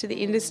asset to the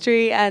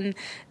industry, and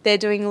they're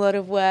doing a lot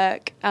of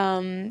work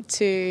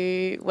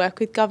to work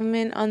with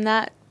government on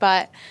that.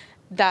 But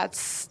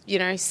that's,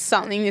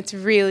 something that's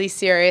really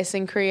serious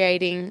and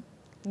creating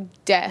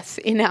death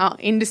in our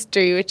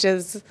industry, which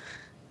is,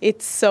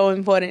 it's so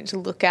important to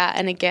look at.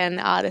 And again,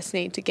 artists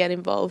need to get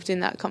involved in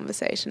that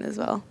conversation as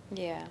well.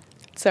 Yeah.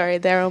 Sorry,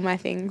 they're all my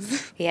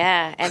things.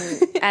 Yeah,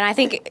 and I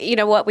think,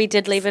 what, we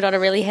did leave it on a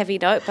really heavy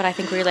note, but I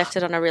think we left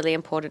it on a really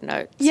important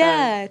note.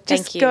 Yeah, so,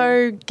 just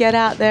go get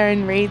out there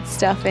and read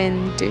stuff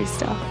and do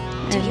stuff.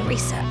 Do your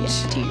research.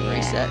 Yeah, do your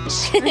research.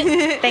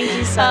 Thank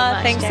you so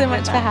much. Thanks so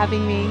much for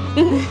having me.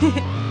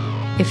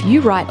 If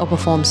you write or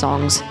perform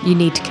songs, you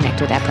need to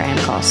connect with APRA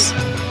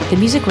AMCOS. The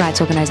music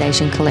rights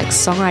organisation collects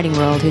songwriting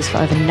royalties for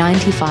over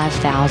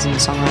 95,000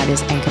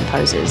 songwriters and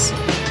composers.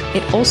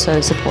 It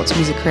also supports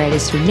music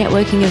creators through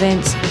networking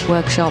events,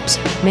 workshops,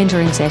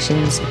 mentoring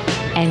sessions,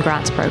 and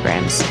grants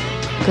programs.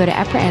 Go to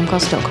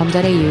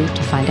apramcos.com.au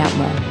to find out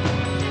more.